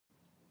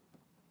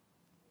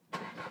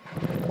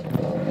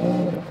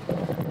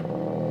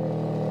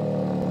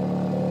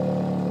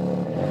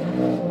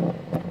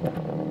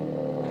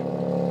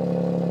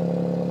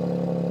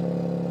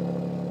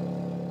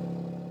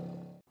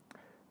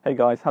Hey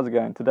guys, how's it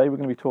going? Today we're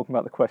going to be talking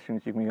about the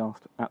questions you can be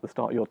asked at the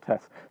start of your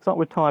test. Start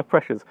with tyre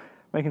pressures,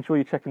 making sure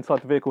you check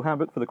inside the vehicle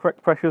handbook for the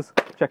correct pressures,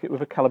 check it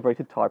with a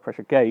calibrated tyre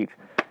pressure gauge.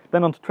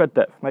 Then on to tread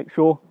depth, make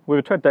sure with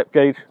a tread depth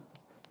gauge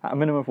at a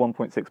minimum of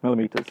 1.6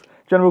 millimetres.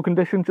 General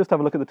condition, just have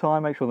a look at the tyre,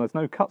 make sure there's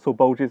no cuts or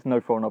bulges,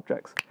 no foreign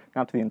objects.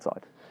 Now to the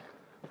inside.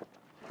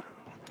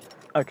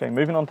 Okay,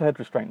 moving on to head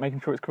restraint,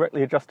 making sure it's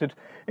correctly adjusted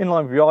in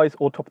line with your eyes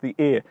or top of the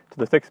ear to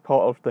the thickest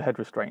part of the head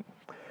restraint.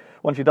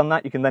 Once you've done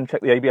that, you can then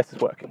check the ABS is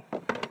working.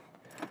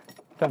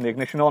 Turn the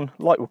ignition on,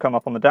 light will come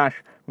up on the dash,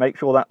 make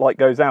sure that light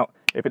goes out.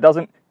 If it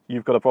doesn't,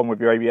 you've got a problem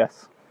with your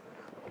ABS.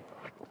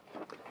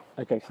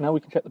 Okay, so now we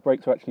can check the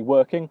brakes are actually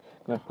working.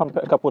 I'm going to pump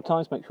it a couple of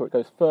times, make sure it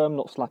goes firm,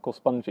 not slack or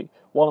spongy.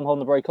 While I'm holding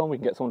the brake on, we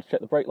can get someone to check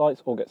the brake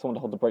lights or get someone to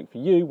hold the brake for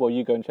you while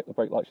you go and check the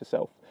brake lights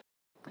yourself.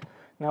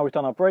 Now we've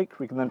done our brake,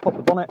 we can then pop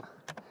the bonnet,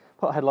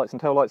 put our headlights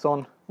and tail lights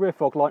on, rear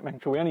fog light,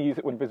 making sure we only use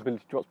it when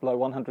visibility drops below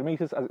 100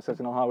 metres as it says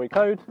in our highway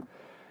code.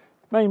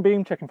 Main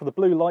beam, checking for the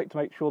blue light to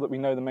make sure that we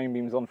know the main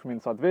beam is on from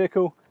inside the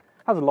vehicle.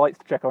 Hazard lights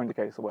to check our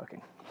indicators are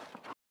working.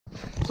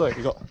 So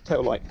we've got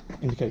tail light,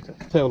 indicator,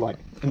 tail light,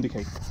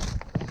 indicator,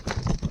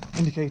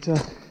 indicator,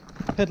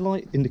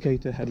 headlight,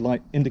 indicator,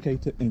 headlight,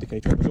 indicator,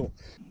 indicator. Sure.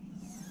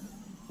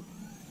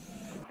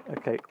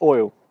 Okay,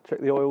 oil.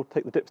 Check the oil,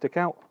 take the dipstick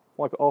out,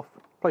 wipe it off,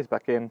 place it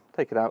back in,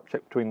 take it out,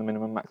 check between the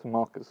minimum and maximum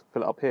markers,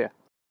 fill it up here.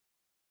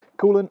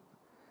 Coolant,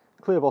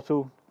 clear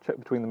bottle, check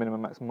between the minimum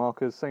and maximum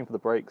markers, same for the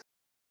brakes.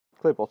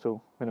 Clear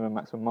bottle, minimum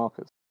maximum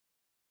markers.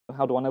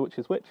 How do I know which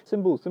is which?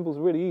 Symbols. Symbols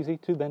are really easy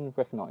to then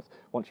recognise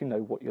once you know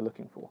what you're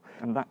looking for.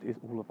 And that is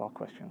all of our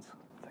questions.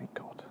 Thank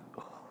God.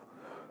 Oh,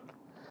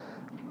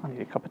 I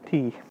need a cup of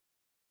tea.